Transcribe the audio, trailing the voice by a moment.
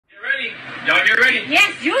Y'all get ready?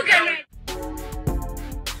 Yes, you get ready.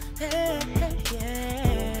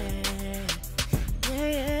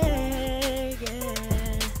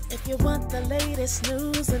 If you want the latest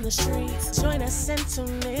news in the streets, join us and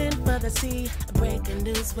tune in for the tea. Breaking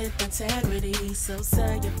news with integrity. So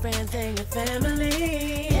tell your friends and your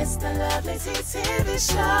family. It's the Lovelyti TV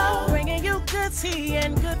show, bringing you good tea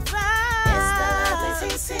and good vibes.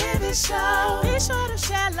 It's the Lovelyti TV show. Be sure to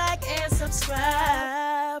share, like, and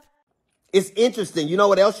subscribe. It's interesting. You know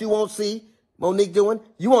what else you won't see Monique doing?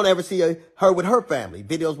 You won't ever see her with her family,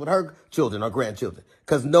 videos with her children or grandchildren,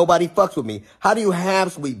 because nobody fucks with me. How do you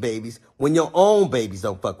have sweet babies when your own babies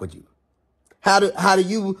don't fuck with you? How do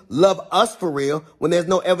you love us for real when there's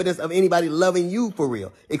no evidence of anybody loving you for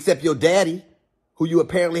real, except your daddy, who you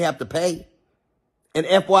apparently have to pay? And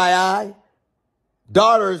FYI,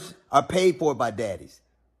 daughters are paid for by daddies,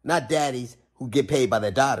 not daddies who get paid by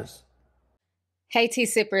their daughters. Hey, tea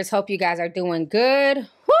sippers. Hope you guys are doing good.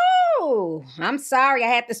 Whoo! I'm sorry I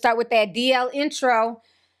had to start with that DL intro.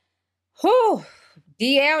 Whew.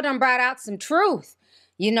 DL done brought out some truth.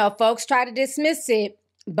 You know, folks try to dismiss it,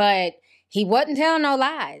 but he wasn't telling no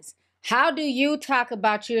lies. How do you talk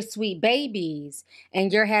about your sweet babies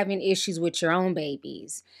and you're having issues with your own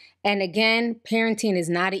babies? And again, parenting is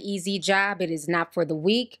not an easy job. It is not for the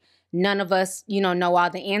weak. None of us, know all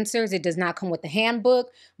the answers. It does not come with a handbook.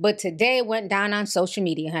 But today it went down on social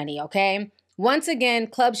media, honey, okay? Once again,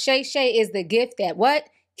 Club Shay Shay is the gift that what?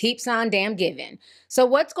 Keeps on damn giving. So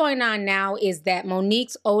what's going on now is that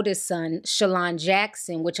Monique's oldest son, Shalon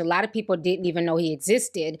Jackson, which a lot of people didn't even know he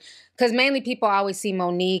existed, because mainly people always see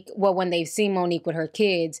Monique, well, when they've seen Monique with her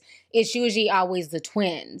kids, it's usually always the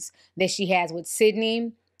twins that she has with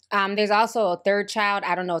Sydney. There's also a third child.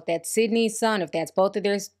 I don't know if that's Sydney's son, if that's both of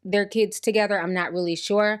their kids together. I'm not really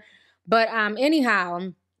sure. But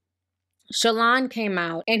anyhow, Shalon came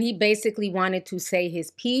out and he basically wanted to say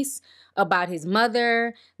his piece about his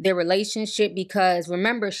mother, their relationship, because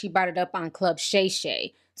remember, she brought it up on Club Shay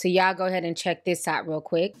Shay. So y'all go ahead and check this out real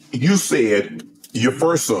quick. You said your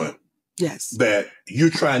first son. Yes. That you're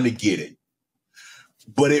trying to get it.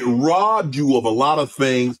 But it robbed you of a lot of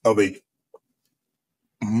things of a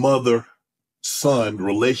mother-son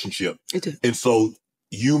relationship. It did. And so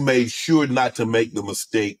you made sure not to make the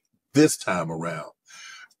mistake this time around.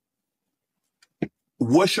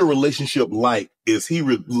 What's your relationship like? Is he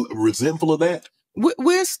resentful of that?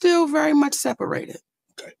 We're still very much separated.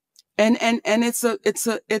 Okay. And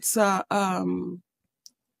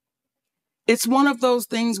it's one of those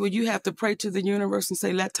things where you have to pray to the universe and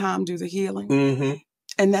say, let time do the healing. Mm-hmm.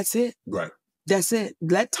 And that's it. Right. That's it.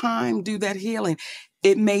 Let time do that healing.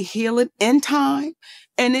 It may heal it in time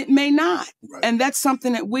and it may not. Right. And that's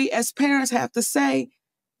something that we as parents have to say,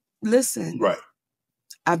 listen, right.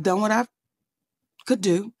 I've done what I could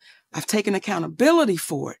do. I've taken accountability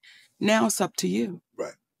for it. Now it's up to you.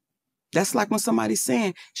 Right. That's like when somebody's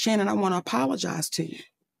saying, Shannon, I want to apologize to you.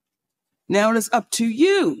 Now it is up to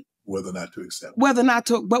you. Whether or not to accept it. Whether or not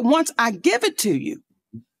to, but once I give it to you,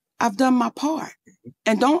 I've done my part.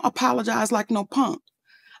 And don't apologize like no punk.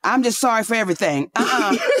 I'm just sorry for everything.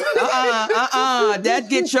 That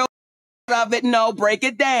gets your of it. No, break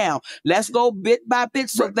it down. Let's go bit by bit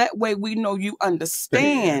so that way we know you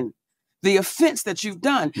understand the offense that you've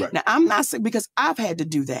done. Right. Now, I'm not saying because I've had to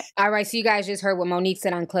do that. All right, so you guys just heard what Monique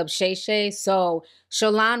said on Club Shay Shay. So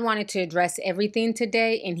Shalon wanted to address everything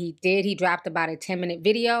today, and he did. He dropped about a 10-minute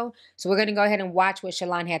video. So we're going to go ahead and watch what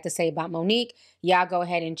Shalon had to say about Monique. Y'all go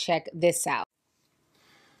ahead and check this out.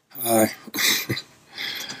 Hi,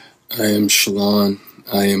 I am Shalon.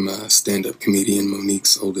 I am a stand-up comedian,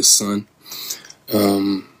 Monique's oldest son.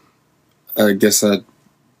 I guess I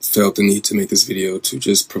felt the need to make this video to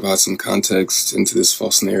just provide some context into this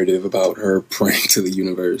false narrative about her praying to the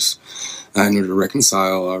universe in order to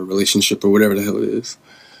reconcile our relationship or whatever the hell it is.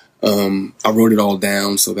 I wrote it all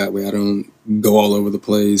down so that way I don't go all over the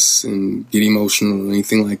place and get emotional or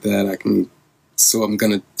anything like that. So I'm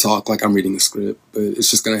going to talk like I'm reading a script, but it's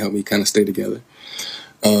just going to help me kind of stay together.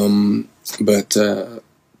 But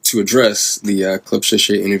to address the Club Shay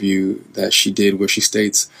Shay interview that she did where she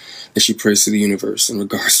states that she prays to the universe in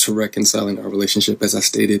regards to reconciling our relationship, as I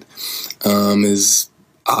stated, is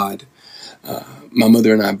odd. My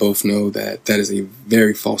mother and I both know that that is a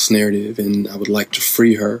very false narrative, and I would like to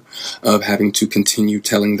free her of having to continue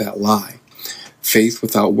telling that lie. Faith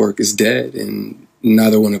without work is dead, and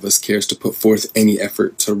neither one of us cares to put forth any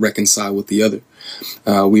effort to reconcile with the other.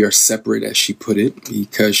 We are separate, as she put it,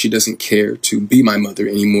 because she doesn't care to be my mother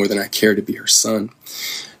any more than I care to be her son.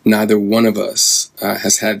 Neither one of us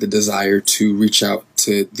has had the desire to reach out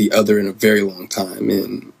to the other in a very long time,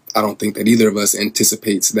 and I don't think that either of us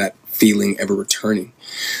anticipates that feeling ever returning.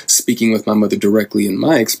 Speaking with my mother directly, in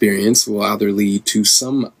my experience, will either lead to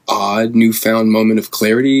some odd newfound moment of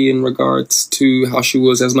clarity in regards to how she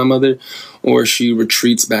was as my mother, or she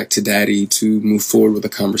retreats back to daddy to move forward with a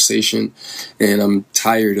conversation. And I'm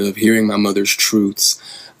tired of hearing my mother's truths.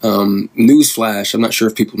 Newsflash, I'm not sure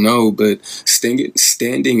if people know, but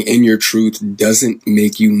standing in your truth doesn't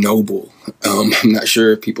make you noble. I'm not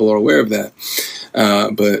sure if people are aware of that.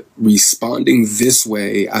 But responding this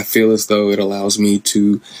way, I feel as though it allows me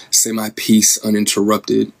to say my piece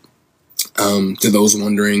uninterrupted. To those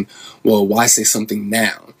wondering, well, why say something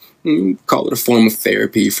now? Call it a form of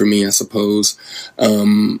therapy for me, I suppose.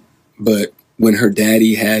 But when her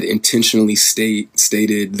daddy had intentionally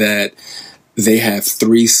stated that they have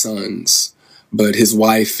 3 sons, but his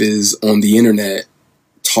wife is on the internet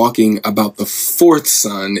talking about the 4th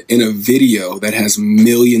son in a video that has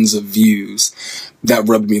millions of views, that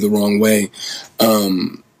rubbed me the wrong way.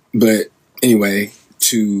 But anyway,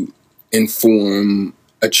 to inform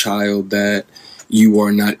a child that you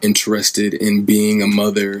are not interested in being a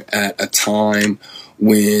mother at a time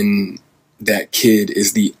when that kid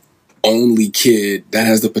is the only kid, that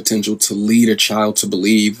has the potential to lead a child to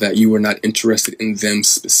believe that you are not interested in them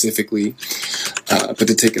specifically. But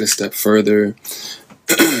to take it a step further,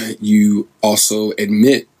 you also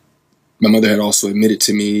admit, my mother had also admitted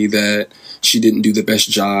to me that she didn't do the best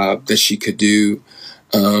job that she could do,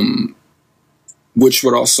 which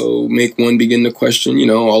would also make one begin to question,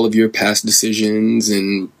 all of your past decisions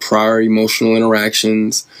and prior emotional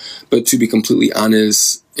interactions. But to be completely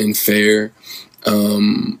honest and fair,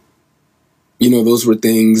 those were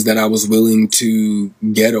things that I was willing to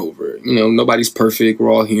get over. Nobody's perfect.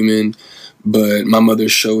 We're all human. But my mother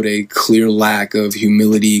showed a clear lack of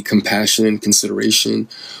humility, compassion, and consideration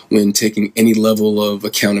when taking any level of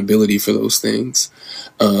accountability for those things.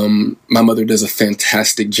 My mother does a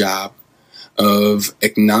fantastic job of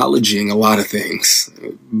acknowledging a lot of things,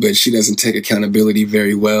 but she doesn't take accountability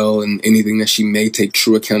very well, and anything that she may take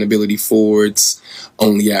true accountability for, it's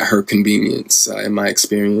only at her convenience, in my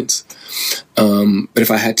experience. But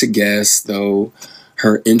if I had to guess, though,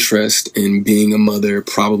 her interest in being a mother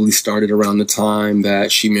probably started around the time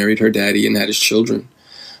that she married her daddy and had his children.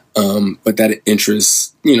 But that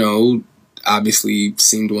interest, obviously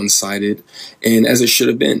seemed one-sided, and as it should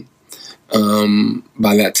have been.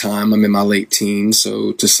 By that time, I'm in my late teens,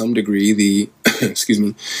 so to some degree, the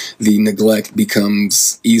neglect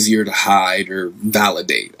becomes easier to hide or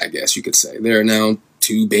validate, I guess you could say. There are now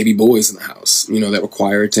 2 baby boys in the house, that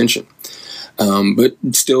require attention. But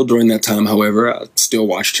still during that time, however, I still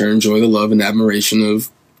watched her enjoy the love and admiration of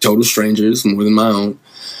total strangers more than my own.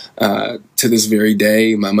 To this very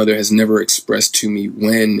day, my mother has never expressed to me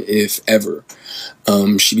when, if ever,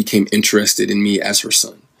 she became interested in me as her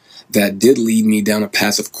son. That did lead me down a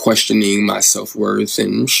path of questioning my self-worth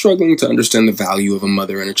and struggling to understand the value of a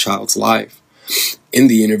mother in a child's life. In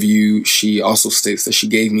the interview, she also states that she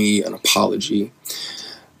gave me an apology,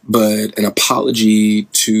 but an apology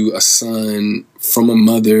to a son from a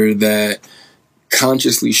mother that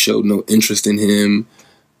consciously showed no interest in him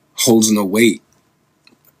holds no weight.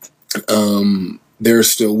 There are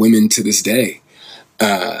still women to this day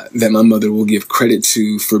that my mother will give credit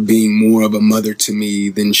to for being more of a mother to me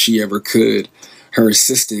than she ever could. Her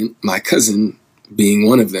assistant, my cousin, being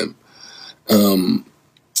one of them.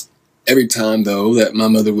 Every time, though, that my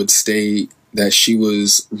mother would state that she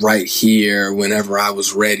was right here whenever I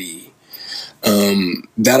was ready,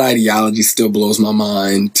 that ideology still blows my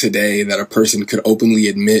mind today, that a person could openly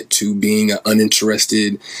admit to being an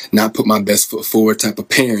uninterested, not put my best foot forward type of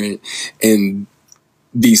parent and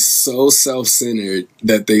be so self-centered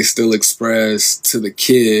that they still express to the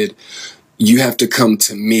kid, you have to come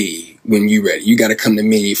to me when you're ready. You got to come to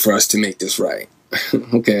me for us to make this right.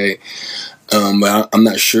 Okay. But I'm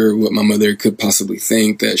not sure what my mother could possibly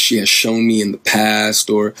think that she has shown me in the past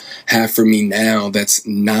or have for me now that's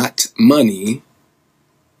not money,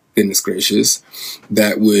 goodness gracious,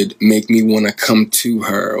 that would make me want to come to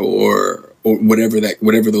her or whatever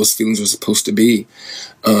those feelings are supposed to be.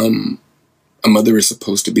 A mother is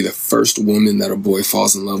supposed to be the first woman that a boy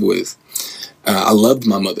falls in love with. I loved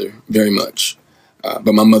my mother very much,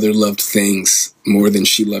 but my mother loved things more than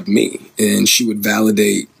she loved me. And she would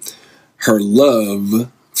validate her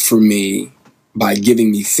love for me by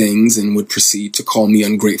giving me things and would proceed to call me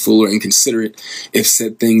ungrateful or inconsiderate if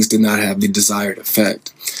said things did not have the desired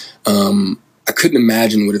effect. I couldn't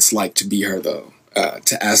imagine what it's like to be her, though,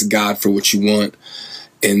 to ask God for what you want,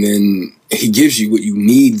 and then he gives you what you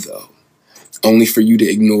need, though, only for you to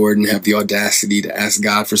ignore it and have the audacity to ask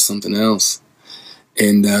God for something else.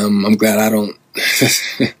 And I'm glad I don't,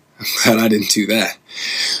 I'm glad I didn't do that.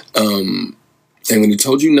 And when he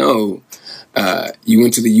told you no, you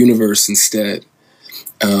went to the universe instead.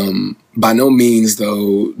 By no means,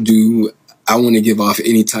 though, do I want to give off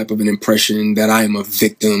any type of an impression that I am a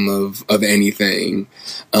victim of anything.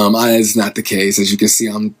 It's not the case. As you can see,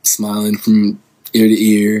 I'm smiling from ear to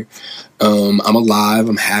ear. I'm alive.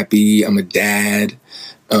 I'm happy. I'm a dad.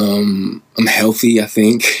 I'm healthy, I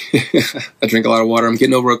think. I drink a lot of water. I'm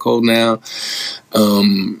getting over a cold now.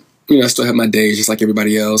 I still have my days just like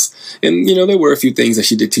everybody else. And, there were a few things that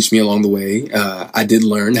she did teach me along the way. I did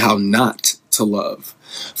learn how not to love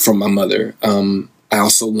from my mother. I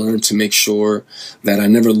also learned to make sure that I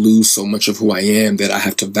never lose so much of who I am that I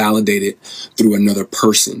have to validate it through another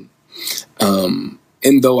person. And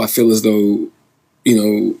though I feel as though,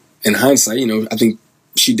 in hindsight, I think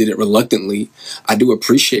she did it reluctantly, I do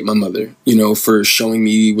appreciate my mother, for showing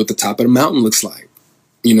me what the top of the mountain looks like.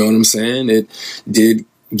 You know what I'm saying? It did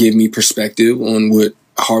give me perspective on what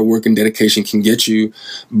hard work and dedication can get you,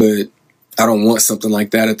 but I don't want something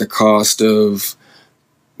like that at the cost of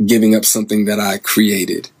giving up something that I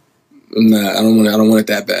created. I don't want it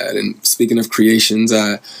that bad. And speaking of creations,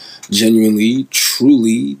 I genuinely,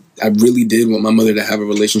 truly, I really did want my mother to have a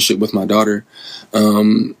relationship with my daughter.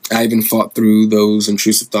 I even fought through those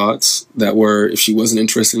intrusive thoughts that were, if she wasn't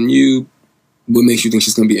interested in you, what makes you think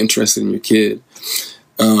she's going to be interested in your kid?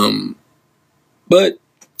 But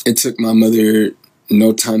it took my mother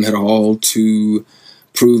no time at all to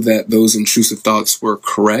prove that those intrusive thoughts were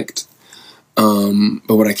correct.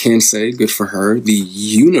 But what I can say, good for her, the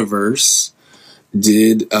universe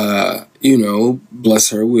did, bless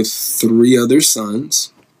her with 3 other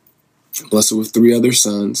sons.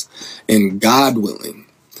 And God willing,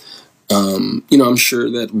 I'm sure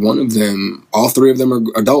that one of them, all 3 of them are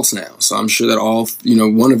adults now. So I'm sure that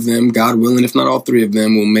one of them, God willing, if not all 3 of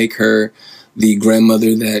them, will make her the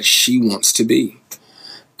grandmother that she wants to be.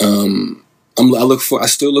 I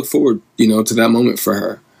still look forward, to that moment for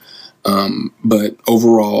her. But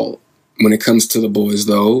overall, when it comes to the boys,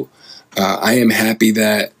 though, I am happy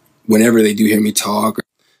that whenever they do hear me talk,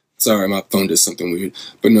 sorry, my phone did something weird,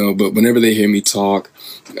 but whenever they hear me talk,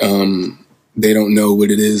 they don't know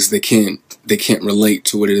what it is. They can't relate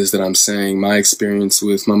to what it is that I'm saying. My experience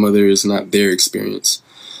with my mother is not their experience,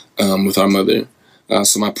 with our mother.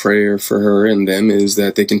 So my prayer for her and them is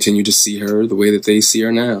that they continue to see her the way that they see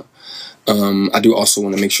her now. I do also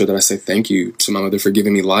want to make sure that I say thank you to my mother for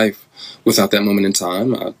giving me life. Without that moment in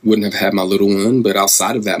time, I wouldn't have had my little one. But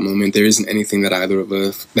outside of that moment, there isn't anything that either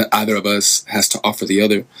of us has to offer the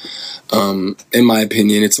other. In my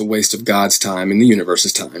opinion, it's a waste of God's time and the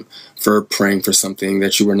universe's time for praying for something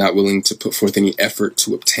that you were not willing to put forth any effort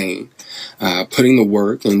to obtain. Putting the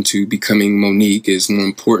work into becoming Monique is more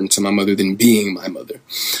important to my mother than being my mother.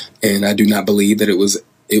 And I do not believe that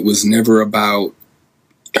it was never about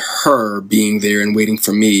her being there and waiting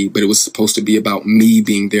for me, but it was supposed to be about me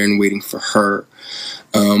being there and waiting for her.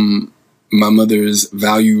 My mother's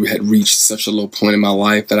value had reached such a low point in my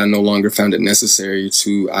life that I no longer found it necessary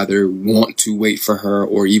to either want to wait for her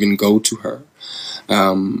or even go to her.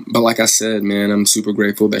 But like I said, man, I'm super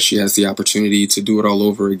grateful that she has the opportunity to do it all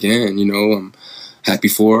over again. I'm happy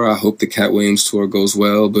for her. I hope the Cat Williams tour goes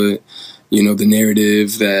well, but the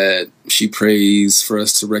narrative that she prays for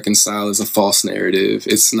us to reconcile is a false narrative.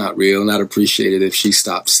 It's not real, and I'd appreciate it if she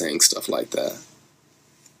stopped saying stuff like that.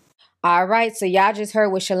 All right, so y'all just heard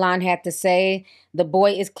what Shalon had to say. The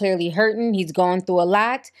boy is clearly hurting. He's going through a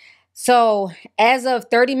lot. So as of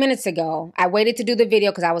 30 minutes ago, I waited to do the video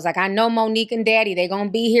because I was like, I know Monique and Daddy, they're going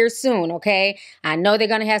to be here soon, okay? I know they're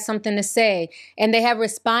going to have something to say. And they have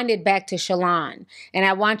responded back to Shalon. And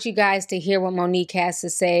I want you guys to hear what Monique has to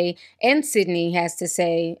say and Sydney has to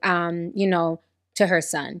say, to her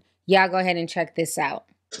son. Y'all go ahead and check this out.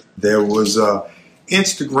 There was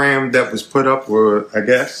Instagram that was put up, or I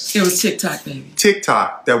guess? It was TikTok, baby.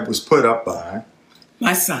 TikTok that was put up by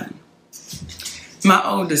my son. My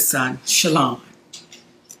oldest son, Shalon.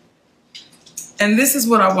 And this is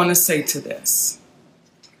what I want to say to this.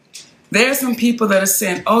 There are some people that are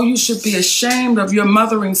saying, oh, you should be ashamed of your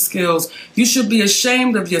mothering skills. You should be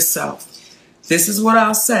ashamed of yourself. This is what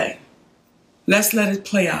I'll say. Let's let it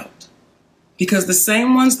play out. Because the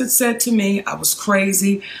same ones that said to me, I was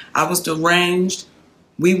crazy, I was deranged,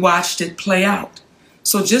 we watched it play out.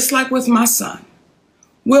 So just like with my son,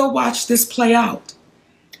 we'll watch this play out.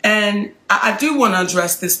 And I do want to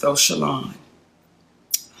address this, though, Shalon.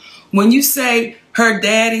 When you say her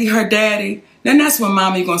daddy, then that's when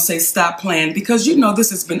mommy going to say stop playing, because you know this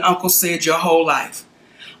has been Uncle Sid your whole life.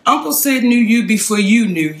 Uncle Sid knew you before you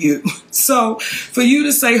knew you. So for you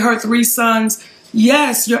to say her 3 sons,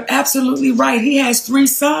 Yes, you're absolutely right. He has 3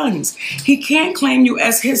 sons. He can't claim you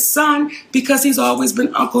as his son because he's always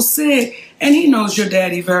been Uncle Sid, and he knows your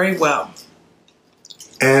daddy very well.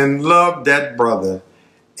 And love that brother.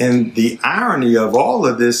 And the irony of all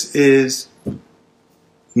of this is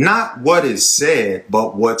not what is said,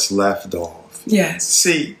 but what's left off. Yes.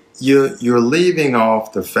 See, you're leaving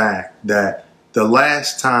off the fact that the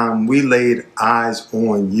last time we laid eyes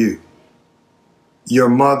on you, your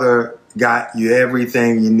mother got you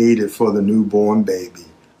everything you needed for the newborn baby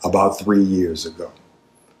about 3 years ago.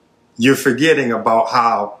 You're forgetting about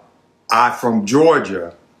how I, from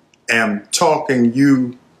Georgia, am talking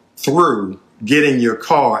you through getting your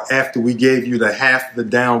car after we gave you the half the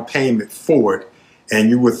down payment for it. And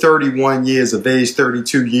you were 31 years of age,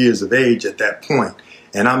 32 years of age at that point.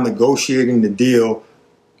 And I'm negotiating the deal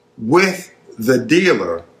with the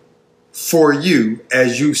dealer for you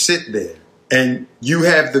as you sit there. And you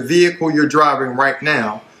have the vehicle you're driving right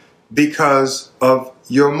now because of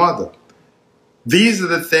your mother. These are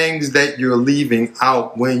the things that you're leaving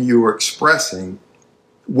out when you're expressing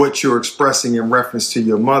what you're expressing in reference to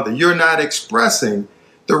your mother. You're not expressing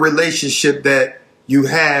the relationship that you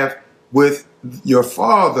have with your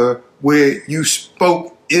father, where you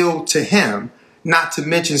spoke ill to him, not to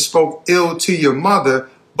mention spoke ill to your mother,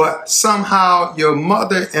 but somehow your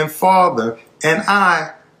mother and father and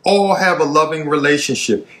I all have a loving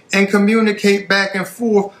relationship and communicate back and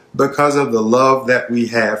forth because of the love that we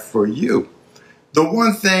have for you. The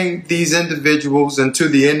one thing these individuals, and to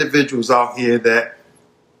the individuals out here that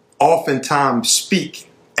oftentimes speak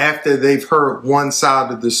after they've heard one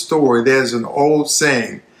side of the story, there's an old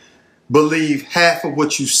saying, believe half of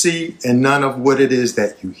what you see and none of what it is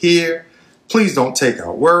that you hear. Please don't take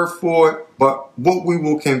our word for it, but what we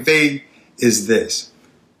will convey is this.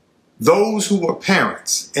 Those who are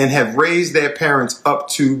parents and have raised their parents up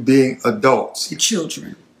to being adults. The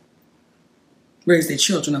children. Raise their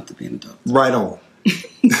children up to being adults. Right on.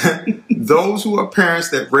 Those who are parents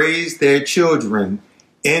that raise their children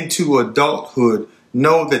into adulthood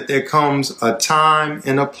know that there comes a time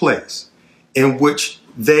and a place in which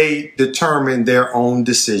they determine their own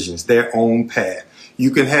decisions, their own path.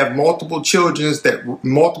 You can have multiple children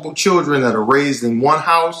that are raised in one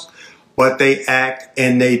house, but they act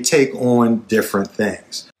and they take on different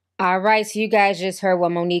things. All right, so you guys just heard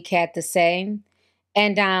what Monique had to say.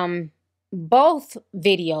 And both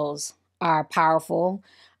videos are powerful.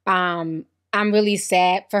 I'm really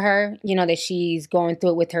sad for her, that she's going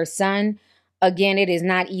through it with her son. Again, it is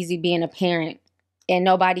not easy being a parent. And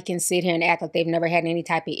nobody can sit here and act like they've never had any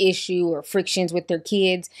type of issue or frictions with their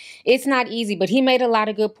kids. It's not easy, but he made a lot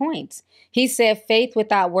of good points. He said faith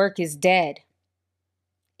without work is dead.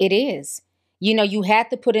 It is. You have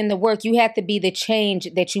to put in the work. You have to be the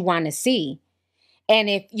change that you want to see. And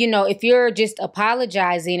if you're just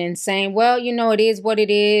apologizing and saying, well, it is what it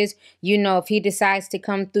is, if he decides to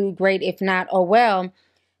come through, great. If not, oh, well,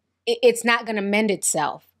 it's not going to mend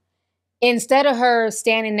itself. Instead of her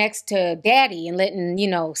standing next to daddy and letting,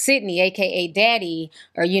 Sydney, a.k.a. daddy,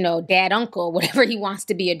 or, dad uncle, whatever he wants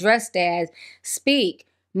to be addressed as, speak,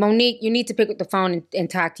 Monique, you need to pick up the phone and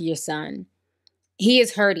talk to your son. He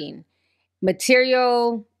is hurting.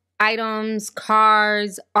 Material, items,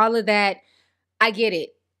 cars, all of that, I get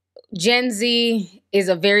it. Gen Z is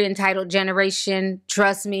a very entitled generation,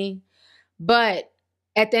 trust me. But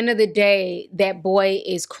at the end of the day, that boy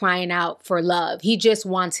is crying out for love. He just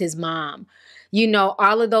wants his mom.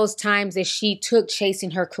 All of those times that she took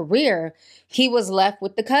chasing her career, he was left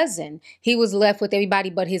with the cousin. He was left with everybody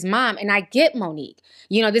but his mom. And I get Monique.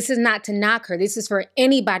 This is not to knock her. This is for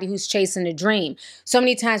anybody who's chasing a dream. So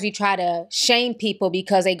many times we try to shame people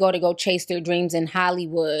because they go chase their dreams in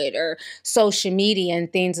Hollywood or social media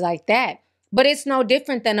and things like that. But it's no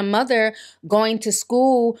different than a mother going to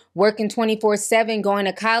school, working 24/7, going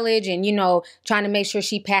to college and, trying to make sure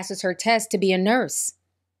she passes her test to be a nurse.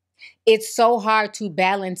 It's so hard to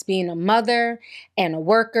balance being a mother and a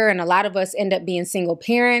worker. And a lot of us end up being single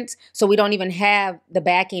parents. So we don't even have the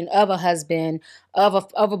backing of a husband,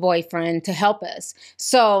 of a boyfriend to help us.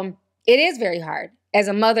 So it is very hard as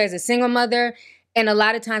a mother, as a single mother. And a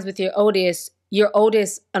lot of times with your oldest,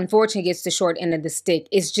 unfortunately, gets the short end of the stick.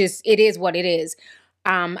 It is what it is.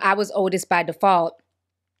 I was oldest by default.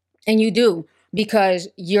 And you do. Because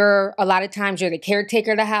a lot of times you're the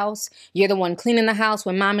caretaker of the house. You're the one cleaning the house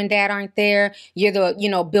when mom and dad aren't there. You're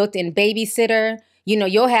the, built-in babysitter.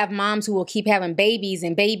 You'll have moms who will keep having babies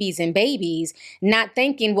and babies and babies, not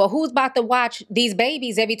thinking, well, who's about to watch these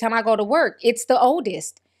babies every time I go to work? It's the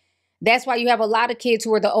oldest. That's why you have a lot of kids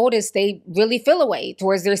who are the oldest, they really feel away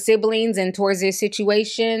towards their siblings and towards their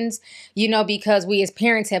situations, because we as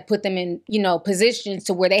parents have put them in, positions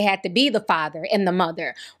to where they had to be the father and the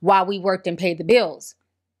mother while we worked and paid the bills.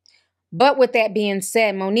 But with that being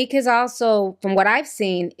said, Monique has also, from what I've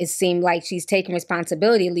seen, it seemed like she's taken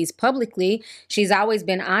responsibility, at least publicly. She's always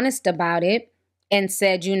been honest about it and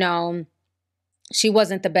said, she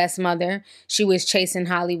wasn't the best mother. She was chasing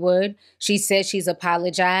Hollywood. She said she's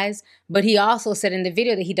apologized. But he also said in the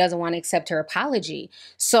video that he doesn't want to accept her apology.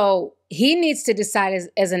 So he needs to decide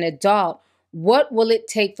as an adult, what will it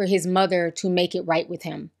take for his mother to make it right with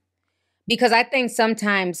him? Because I think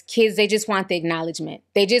sometimes kids, they just want the acknowledgement.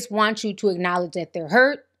 They just want you to acknowledge that they're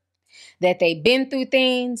hurt, that they've been through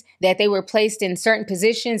things, that they were placed in certain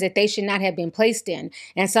positions that they should not have been placed in.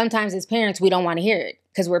 And sometimes as parents, we don't want to hear it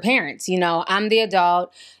because we're parents. I'm the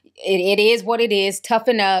adult. It is what it is.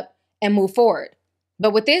 Toughen up and move forward.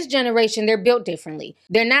 But with this generation, they're built differently.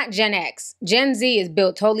 They're not Gen X. Gen Z is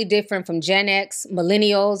built totally different from Gen X,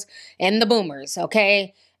 millennials, and the boomers,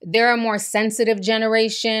 okay? They're a more sensitive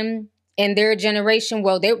generation. And their generation,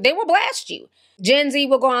 well, they will blast you. Gen Z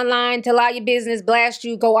will go online, tell all your business, blast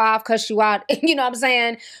you, go off, cuss you out. You know what I'm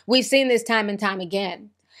saying? We've seen this time and time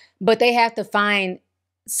again. But they have to find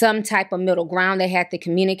some type of middle ground. They have to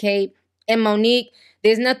communicate. And Monique,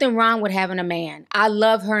 there's nothing wrong with having a man. I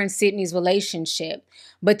love her and Sydney's relationship.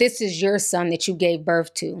 But this is your son that you gave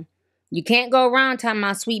birth to. You can't go around talking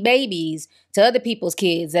about sweet babies to other people's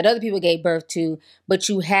kids that other people gave birth to. But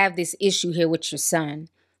you have this issue here with your son.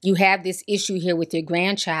 You have this issue here with your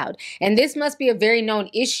grandchild. And this must be a very known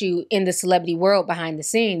issue in the celebrity world behind the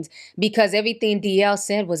scenes because everything DL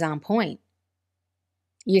said was on point.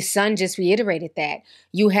 Your son just reiterated that.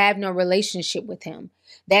 You have no relationship with him.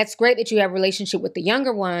 That's great that you have a relationship with the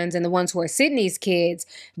younger ones and the ones who are Sydney's kids,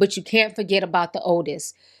 but you can't forget about the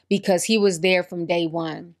oldest because he was there from day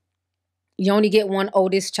one. You only get one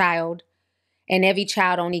oldest child, and every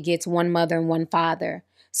child only gets one mother and one father.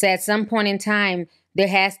 So at some point in time, there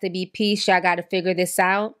has to be peace. Y'all got to figure this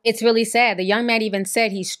out. It's really sad. The young man even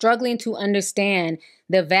said he's struggling to understand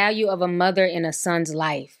the value of a mother in a son's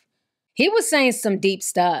life. He was saying some deep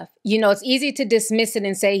stuff. It's easy to dismiss it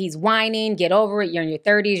and say he's whining, get over it. You're in your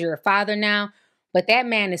 30s, you're a father now. But that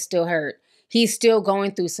man is still hurt. He's still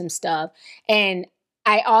going through some stuff. And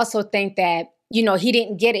I also think that, he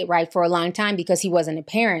didn't get it right for a long time because he wasn't a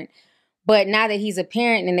parent. But now that he's a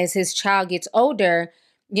parent and as his child gets older,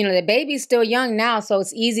 the baby's still young now, so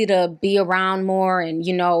it's easy to be around more and,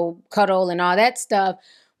 cuddle and all that stuff.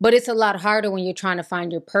 But it's a lot harder when you're trying to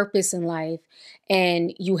find your purpose in life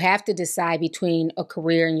and you have to decide between a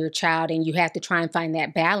career and your child and you have to try and find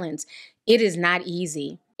that balance. It is not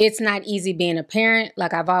easy. It's not easy being a parent.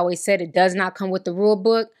 Like I've always said, it does not come with the rule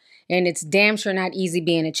book, and it's damn sure not easy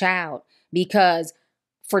being a child because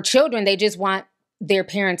for children, they just want their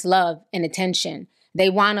parents' love and attention. They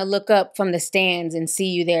want to look up from the stands and see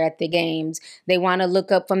you there at the games. They want to look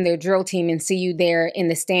up from their drill team and see you there in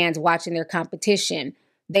the stands watching their competition.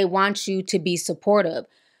 They want you to be supportive.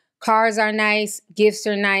 Cars are nice, gifts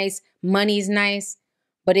are nice, money's nice,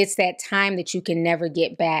 but it's that time that you can never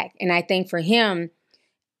get back. And I think for him,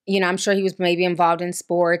 I'm sure he was maybe involved in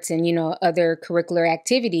sports and, other curricular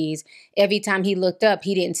activities. Every time he looked up,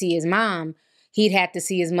 he didn't see his mom. He'd have to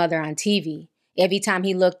see his mother on TV. Every time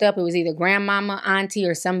he looked up, it was either grandmama, auntie,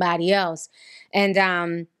 or somebody else. And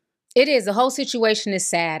the whole situation is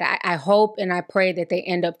sad. I hope and I pray that they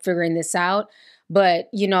end up figuring this out. But,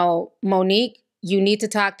 Monique, you need to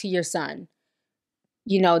talk to your son.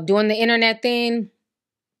 Doing the internet thing,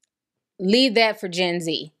 leave that for Gen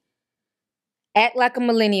Z. Act like a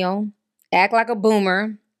millennial, act like a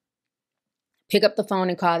boomer, pick up the phone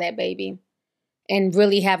and call that baby and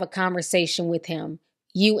really have a conversation with him.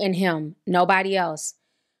 You and him, nobody else.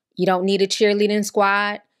 You don't need a cheerleading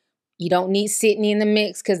squad. You don't need Sydney in the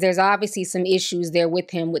mix because there's obviously some issues there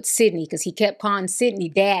with him with Sydney because he kept calling Sydney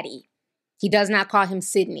daddy. He does not call him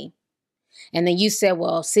Sydney. And then you said,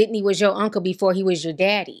 well, Sydney was your uncle before he was your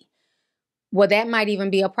daddy. Well, that might even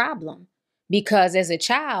be a problem because as a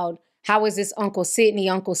child, how is this Uncle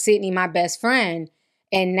Sydney, my best friend?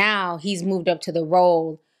 And now he's moved up to the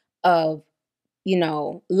role of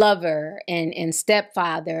lover and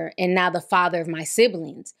stepfather, and now the father of my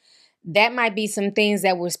siblings. That might be some things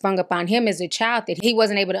that were sprung upon him as a child that he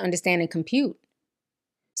wasn't able to understand and compute.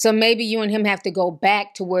 So maybe you and him have to go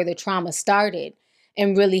back to where the trauma started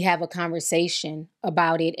and really have a conversation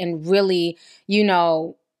about it and really,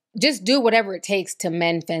 just do whatever it takes to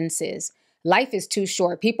mend fences. Life is too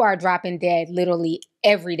short. People are dropping dead literally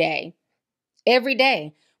every day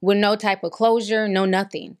with no type of closure, no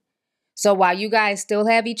nothing. So while you guys still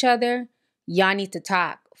have each other, y'all need to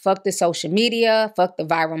talk. Fuck the social media, fuck the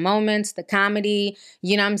viral moments, the comedy,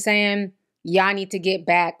 you know what I'm saying? Y'all need to get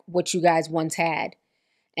back what you guys once had.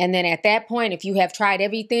 And then at that point, if you have tried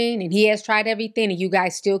everything and he has tried everything and you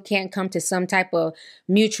guys still can't come to some type of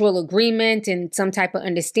mutual agreement and some type of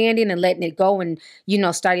understanding and letting it go and, you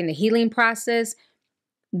know, starting the healing process,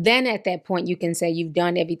 then at that point you can say you've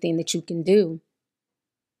done everything that you can do.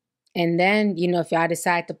 And then, you know, if y'all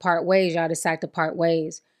decide to part ways, y'all decide to part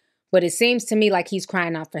ways. But it seems to me like he's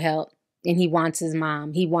crying out for help and he wants his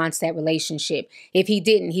mom. He wants that relationship. If he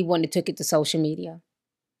didn't, he wouldn't have took it to social media.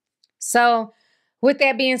 So with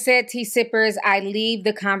that being said, tea sippers, I leave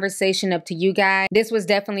the conversation up to you guys. This was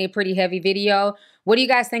definitely a pretty heavy video. What do you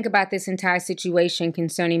guys think about this entire situation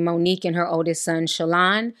concerning Monique and her oldest son,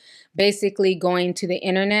 Shalon, basically going to the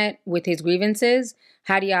internet with his grievances?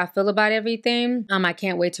 How do y'all feel about everything? I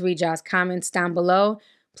can't wait to read y'all's comments down below.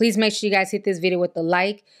 Please make sure you guys hit this video with a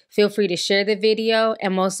like. Feel free to share the video.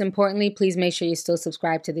 And most importantly, please make sure you're still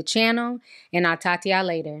subscribed to the channel. And I'll talk to y'all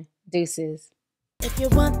later. Deuces. If you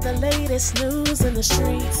want the latest news in the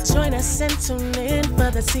streets, join us and tune in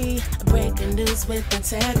for the tea. Breaking news with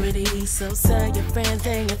integrity. So tell your friends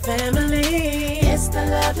and your family. It's the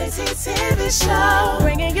Lovelyti TV show,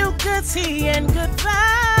 bringing you good tea and good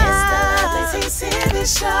vibes. It's the Lovelyti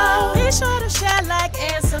TV show. Be sure to share, like,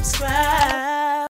 and subscribe.